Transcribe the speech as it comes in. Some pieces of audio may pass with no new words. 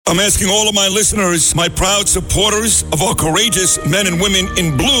I'm asking all of my listeners, my proud supporters of our courageous men and women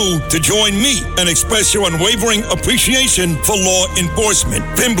in blue, to join me and express your unwavering appreciation for law enforcement.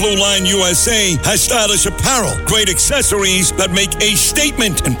 Thin Blue Line USA has stylish apparel, great accessories that make a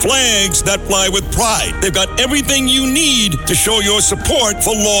statement, and flags that fly with pride. They've got everything you need to show your support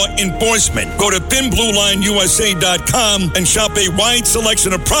for law enforcement. Go to thinbluelineusa.com and shop a wide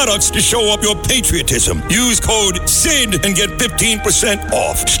selection of products to show up your patriotism. Use code SID and get 15%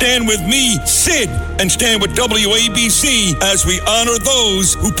 off. Stand with me, Sid, and stand with WABC as we honor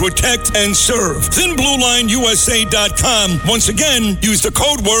those who protect and serve. thinbluelineusa.com. Once again, use the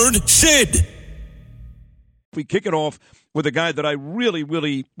code word SID. We kick it off with a guy that I really,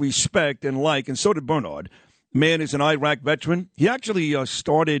 really respect and like, and so did Bernard. Man is an Iraq veteran. He actually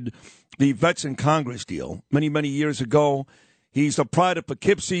started the Vets in Congress deal many, many years ago. He's a pride of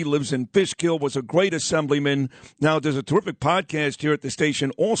Poughkeepsie, lives in Fishkill, was a great assemblyman. Now does a terrific podcast here at the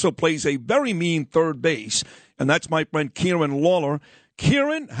station, also plays a very mean third base, and that's my friend Kieran Lawler.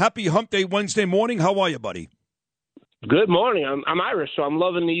 Kieran, happy Hump Day Wednesday morning. How are you, buddy? Good morning. I'm Irish, so I'm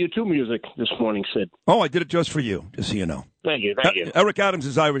loving the U2 music this morning, Sid. Oh, I did it just for you, just so you know. Thank you. Eric Adams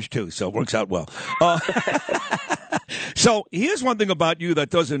is Irish, too, so it works out well. So here's one thing about you that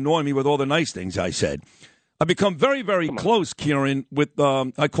does annoy me with all the nice things I said. I've become very, very close, Kieran, with,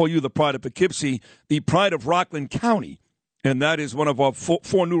 I call you the pride of Poughkeepsie, the pride of Rockland County. And that is one of our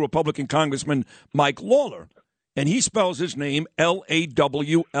four new Republican congressmen, Mike Lawler. And he spells his name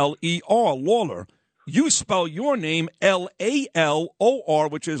Lawler, Lawler. You spell your name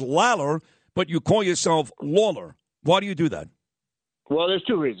Lalor, which is Lalor, but you call yourself Lawler. Why do you do that? Well, there's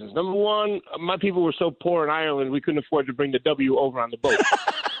two reasons. Number one, my people were so poor in Ireland, we couldn't afford to bring the W over on the boat.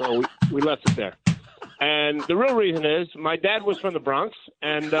 So we left it there. And the real reason is my dad was from the Bronx,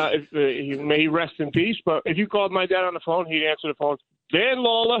 and may he rest in peace. But if you called my dad on the phone, he'd answer the phone, Dan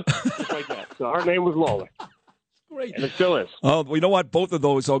Lawler, just like that. So our name was Lawler. Great. And it still is. Oh, well, you know what? Both of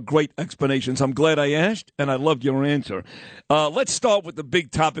those are great explanations. I'm glad I asked, and I loved your answer. Let's start with the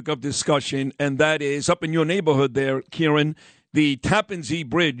big topic of discussion, and that is up in your neighborhood there, Kieran, the Tappan Zee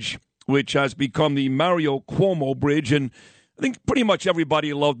Bridge, which has become the Mario Cuomo Bridge, and I think pretty much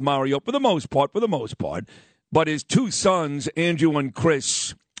everybody loved Mario for the most part. But his two sons, Andrew and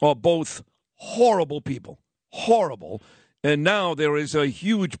Chris, are both horrible people. Horrible. And now there is a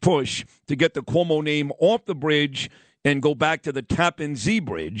huge push to get the Cuomo name off the bridge and go back to the Tappan Zee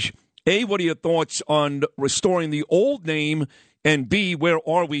Bridge. A, what are your thoughts on restoring the old name? And B, where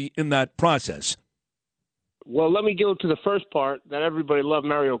are we in that process? Well, let me go to the first part, that everybody loved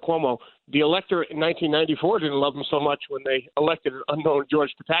Mario Cuomo. The electorate in 1994 didn't love him so much when they elected an unknown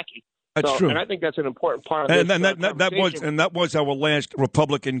George Pataki. That's true. And I think that's an important part of and this that was our last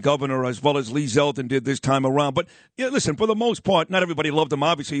Republican governor, as well as Lee Zeldin did this time around. But yeah, listen, for the most part, not everybody loved him.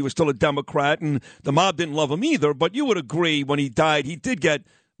 Obviously, he was still a Democrat, and the mob didn't love him either. But you would agree, when he died, he did get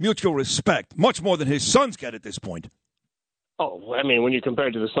mutual respect, much more than his sons get at this point. Oh, I mean, when you compare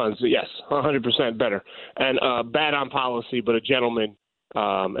it to the Suns, yes, 100% better. And bad on policy, but a gentleman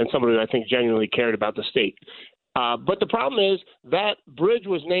and somebody that I think genuinely cared about the state. But the problem is that bridge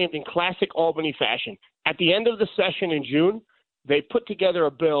was named in classic Albany fashion. At the end of the session in June, they put together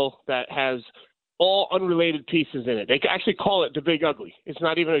a bill that has all unrelated pieces in it. They actually call it the Big Ugly. It's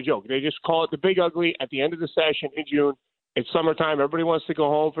not even a joke. They just call it the Big Ugly at the end of the session in June. It's summertime. Everybody wants to go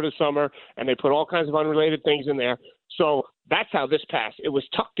home for the summer, and they put all kinds of unrelated things in there. So that's how this passed. It was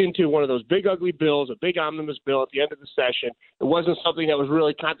tucked into one of those big, ugly bills, a big omnibus bill at the end of the session. It wasn't something that was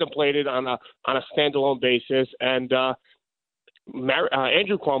really contemplated on a standalone basis. And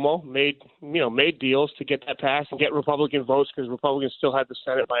Andrew Cuomo made deals to get that passed and get Republican votes, because Republicans still had the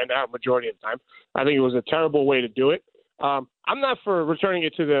Senate by a narrow majority of the time. I think it was a terrible way to do it. I'm not for returning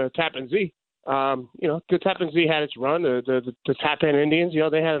it to the Tappan Zee. The Tappan Zee had its run. The Tappan Indians,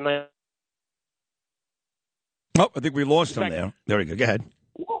 they had a nice. Oh, I think we lost him there. There we go. Go ahead.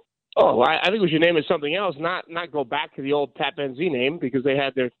 Oh, I think we should name it something else, not go back to the old Tappan Zee name, because they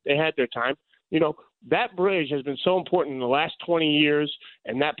had their time. That bridge has been so important in the last 20 years,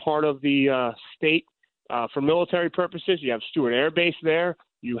 and that part of the state for military purposes. You have Stewart Air Base there.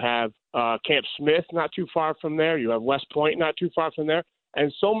 You have Camp Smith not too far from there. You have West Point not too far from there.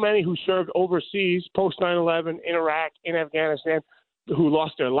 And so many who served overseas post 9/11 in Iraq, in Afghanistan, who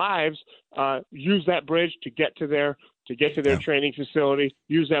lost their lives, use that bridge to get to their training facility,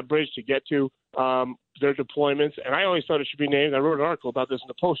 use that bridge to get to their deployments. And I always thought it should be named. I wrote an article about this in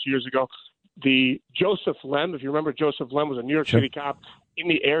the Post years ago. The Joseph Lem, if you remember, Joseph Lem was a New York City cop in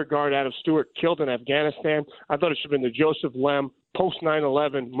the Air Guard out of Stewart, killed in Afghanistan. I thought it should have been the Joseph Lem post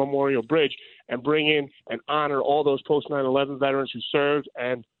 9/11 Memorial Bridge, and bring in and honor all those post 9/11 veterans who served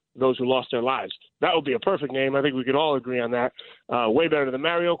and those who lost their lives. That would be a perfect name. I think we could all agree on that. Way better than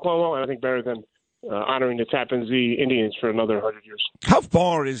Mario Cuomo, and I think better than honoring the Tappan Zee Indians for another 100 years. How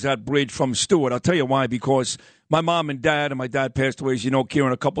far is that bridge from Stewart? I'll tell you why, because my mom and my dad passed away, as you know,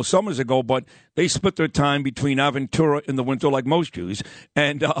 Kieran, a couple summers ago, but they split their time between Aventura in the winter, like most Jews,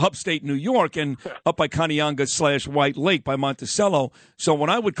 and upstate New York and up by Kanianga/White Lake by Monticello. So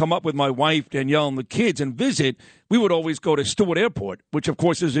when I would come up with my wife, Danielle, and the kids and visit, we would always go to Stewart Airport, which, of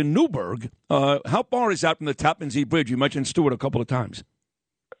course, is in Newburgh. How far is that from the Tappan Zee Bridge? You mentioned Stewart a couple of times.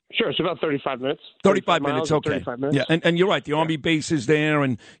 Sure, it's about 35 minutes. 35 minutes, okay. 35 minutes. Yeah, and you're right. The Army base is there,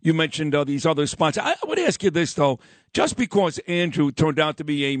 and you mentioned these other spots. I would ask you this, though. Just because Andrew turned out to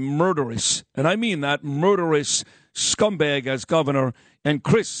be a murderous, and I mean that, murderous scumbag as governor, and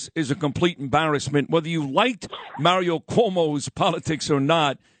Chris is a complete embarrassment, whether you liked Mario Cuomo's politics or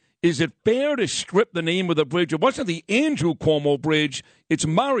not, is it fair to strip the name of the bridge? It wasn't the Andrew Cuomo Bridge. It's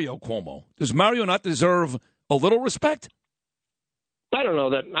Mario Cuomo. Does Mario not deserve a little respect? I don't know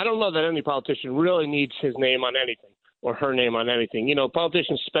that any politician really needs his name on anything or her name on anything. You know,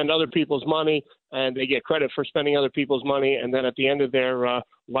 politicians spend other people's money and they get credit for spending other people's money. And then at the end of their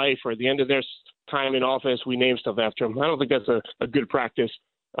life or at the end of their time in office, we name stuff after them. I don't think that's a good practice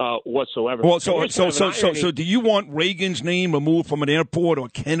whatsoever. Well, so do you want Reagan's name removed from an airport or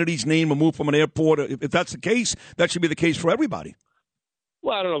Kennedy's name removed from an airport? If that's the case, that should be the case for everybody.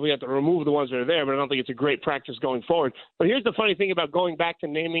 Well, I don't know if we have to remove the ones that are there, but I don't think it's a great practice going forward. But here's the funny thing about going back to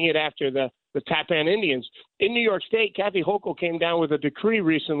naming it after the Tappan Indians. In New York State, Kathy Hochul came down with a decree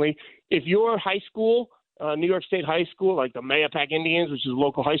recently. If your high school, New York State high school, like the Mayapack Indians, which is a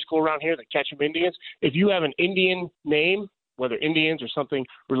local high school around here, the Ketchum Indians, if you have an Indian name, whether Indians or something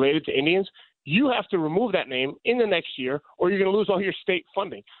related to Indians, you have to remove that name in the next year or you're going to lose all your state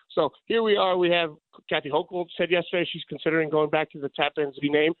funding. So here we are. We have Kathy Hochul said yesterday she's considering going back to the Tappan Zee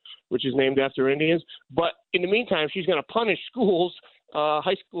name, which is named after Indians. But in the meantime, she's going to punish schools,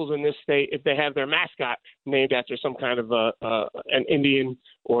 high schools in this state, if they have their mascot named after some kind of an Indian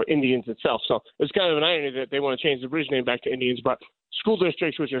or Indians itself. So it's kind of an irony that they want to change the bridge name back to Indians, but school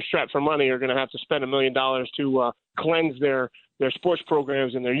districts, which are strapped for money, are going to have to spend $1 million to cleanse their sports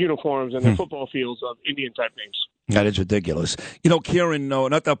programs and their uniforms and their football fields of Indian-type names. That is ridiculous. You know, Kieran,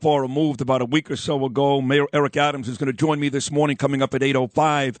 not that far removed, about a week or so ago, Mayor Eric Adams is going to join me this morning coming up at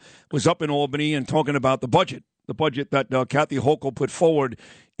 8:05, was up in Albany and talking about the budget that Kathy Hochul put forward.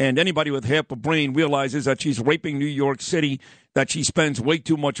 And anybody with half a brain realizes that she's raping New York City, that she spends way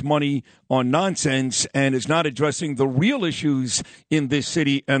too much money on nonsense and is not addressing the real issues in this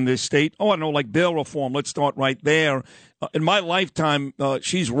city and this state. Oh, I know, like bail reform. Let's start right there. In my lifetime,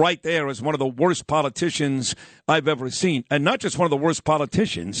 she's right there as one of the worst politicians I've ever seen. And not just one of the worst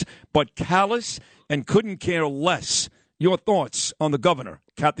politicians, but callous and couldn't care less. Your thoughts on the governor,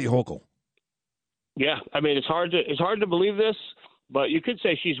 Kathy Hochul? Yeah, I mean, it's hard to believe this, but you could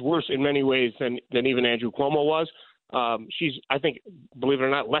say she's worse in many ways than even Andrew Cuomo was. She's, I think, believe it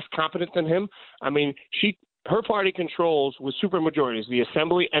or not, less competent than him. I mean, her party controls with supermajorities the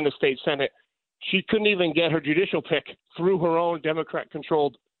Assembly and the state Senate. She couldn't even get her judicial pick through her own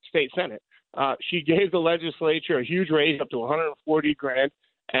Democrat-controlled state Senate. She gave the legislature a huge raise up to $140,000,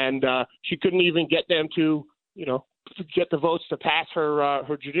 and she couldn't even get them to, get the votes to pass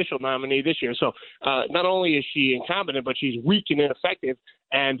her judicial nominee this year. So not only is she incompetent, but she's weak and ineffective,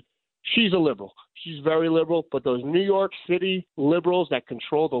 and she's a liberal. She's very liberal, but those New York City liberals that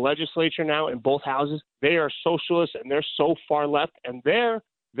control the legislature now in both houses, they are socialists, and they're so far left, and they're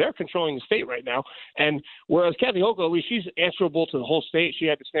controlling the state right now. And whereas Kathy Hochul, at least she's answerable to the whole state. She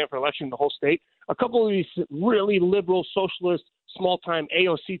had to stand for election in the whole state. A couple of these really liberal, socialist, small-time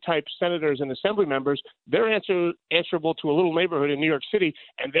AOC-type senators and assembly members, they're answerable to a little neighborhood in New York City,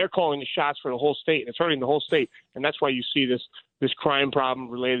 and they're calling the shots for the whole state, and it's hurting the whole state. And that's why you see this crime problem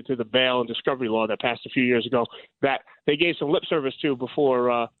related to the bail and discovery law that passed a few years ago that they gave some lip service to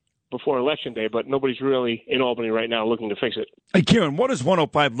before Election Day, but nobody's really in Albany right now looking to fix it. Hey, Kieran, what does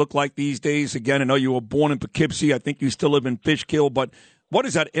 105 look like these days? Again, I know you were born in Poughkeepsie. I think you still live in Fishkill, but what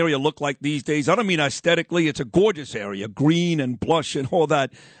does that area look like these days? I don't mean aesthetically. It's a gorgeous area, green and plush and all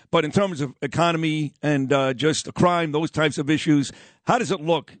that. But in terms of economy and just the crime, those types of issues, how does it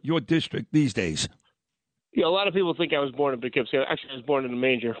look, your district, these days? Yeah, a lot of people think I was born in Poughkeepsie. Actually, I was born in a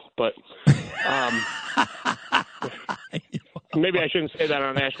manger, but maybe I shouldn't say that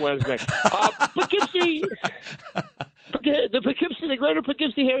on Ash Wednesday. Poughkeepsie, the greater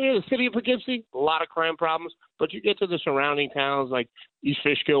Poughkeepsie area, the city of Poughkeepsie, a lot of crime problems. But you get to the surrounding towns like East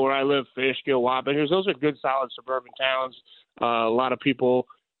Fishkill, where I live, Fishkill, Wappingers. Those are good, solid suburban towns. A lot of people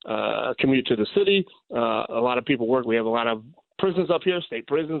commute to the city. A lot of people work. We have a lot of prisons up here, state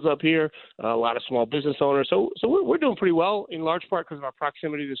prisons up here, a lot of small business owners. So we're doing pretty well in large part because of our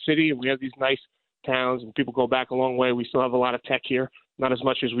proximity to the city, and we have these nice towns, and people go back a long way. We still have a lot of tech here, not as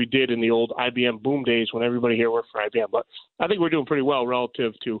much as we did in the old IBM boom days when everybody here worked for IBM. But I think we're doing pretty well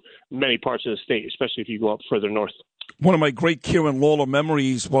relative to many parts of the state, especially if you go up further north. One of my great Kieran Lawler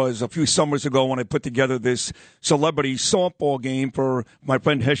memories was a few summers ago when I put together this celebrity softball game for my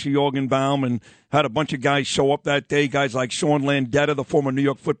friend Heshe Jorgenbaum and had a bunch of guys show up that day, guys like Sean Landeta, the former New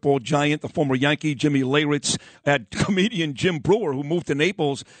York football giant, the former Yankee Jimmy Leyritz, had comedian Jim Brewer, who moved to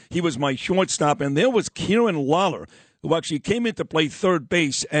Naples. He was my shortstop, and there was Kieran Lawler, who actually came in to play third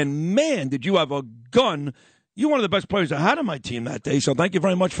base, and man, did you have a gun. You're one of the best players I had on my team that day, so thank you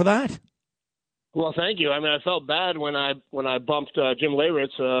very much for that. Well, thank you. I mean, I felt bad when I bumped Jim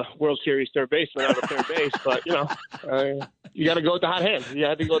Leyritz, World Series third baseman, out of third base. But, you got to go with the hot hand. You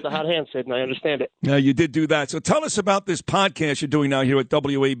had to go with the hot hand, Sid, and I understand it. Yeah, you did do that. So tell us about this podcast you're doing now here at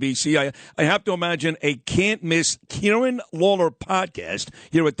WABC. I have to imagine a can't-miss Kieran Lawler podcast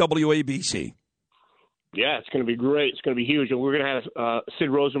here at WABC. Yeah, it's going to be great. It's going to be huge. And we're going to have Sid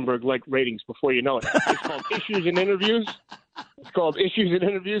Rosenberg-like ratings before you know it. It's called Issues and Interviews. It's called Issues and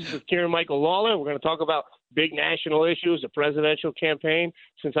Interviews with Kieran Michael Lawler. We're going to talk about big national issues, the presidential campaign.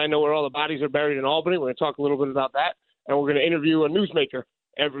 Since I know where all the bodies are buried in Albany, we're going to talk a little bit about that. And we're going to interview a newsmaker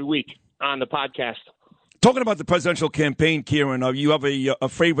every week on the podcast. Talking about the presidential campaign, Kieran, you have a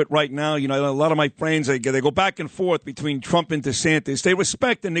favorite right now. You know, a lot of my friends, they go back and forth between Trump and DeSantis. They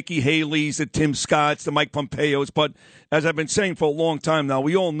respect the Nikki Haley's, the Tim Scotts, the Mike Pompeos. But as I've been saying for a long time now,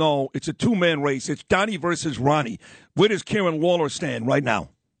 we all know it's a two-man race. It's Donnie versus Ronnie. Where does Kieran Lawler stand right now?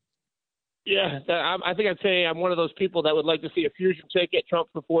 Yeah, I think I'd say I'm one of those people that would like to see a fusion ticket, Trump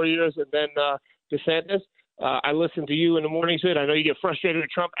for 4 years, and then DeSantis. I listen to you in the morning, Sid. I know you get frustrated with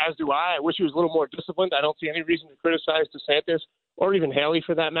Trump, as do I. I wish he was a little more disciplined. I don't see any reason to criticize DeSantis or even Haley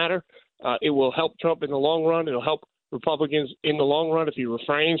for that matter. It will help Trump in the long run. It'll help Republicans in the long run if he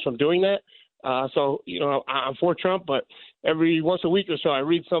refrains from doing that. So, I'm for Trump, but every once a week or so I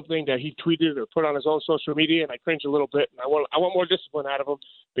read something that he tweeted or put on his own social media, and I cringe a little bit. And I want more discipline out of him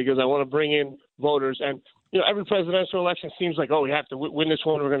because I want to bring in voters. And every presidential election seems like, we have to win this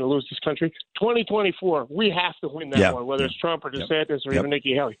one. We're going to lose this country. 2024, we have to win that one, whether it's Trump or DeSantis or even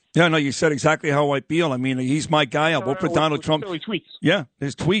Nikki Haley. Yeah, no, you said exactly how I feel. I mean, he's my guy. I'll vote for Donald Trump. Tweets. Yeah,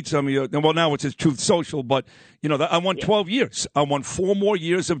 his tweets. I mean, well, now it's his Truth Social, but, I won 12 years. I won 4 more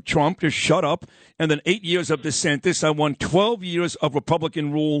years of Trump, just shut up, and then 8 years of DeSantis. I won 12 years of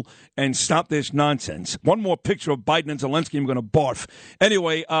Republican rule and stop this nonsense. One more picture of Biden and Zelensky, I'm going to barf.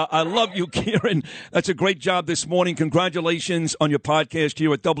 Anyway, I love you, Kieran. That's a great job this morning. Congratulations on your podcast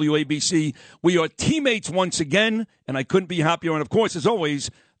here at WABC. We are teammates once again, and I couldn't be happier. And, of course, as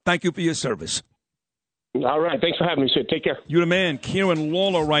always, thank you for your service. All right. Thanks for having me, Sid. Take care. You're the man. Kieran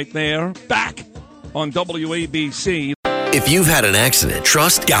Lawler right there, back on WABC. If you've had an accident,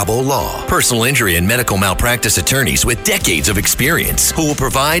 trust Gabo Law. Personal injury and medical malpractice attorneys with decades of experience who will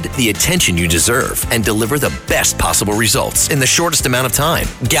provide the attention you deserve and deliver the best possible results in the shortest amount of time.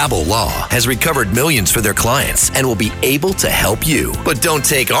 Gabo Law has recovered millions for their clients and will be able to help you. But don't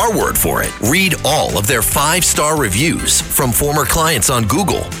take our word for it. Read all of their 5-star reviews from former clients on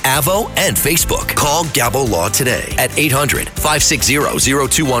Google, Avo, and Facebook. Call Gabo Law today at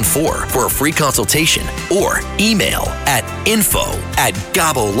 800-560-0214 for a free consultation or email at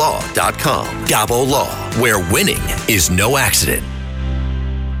info@gabolaw.com. Gabo Law, where winning is no accident.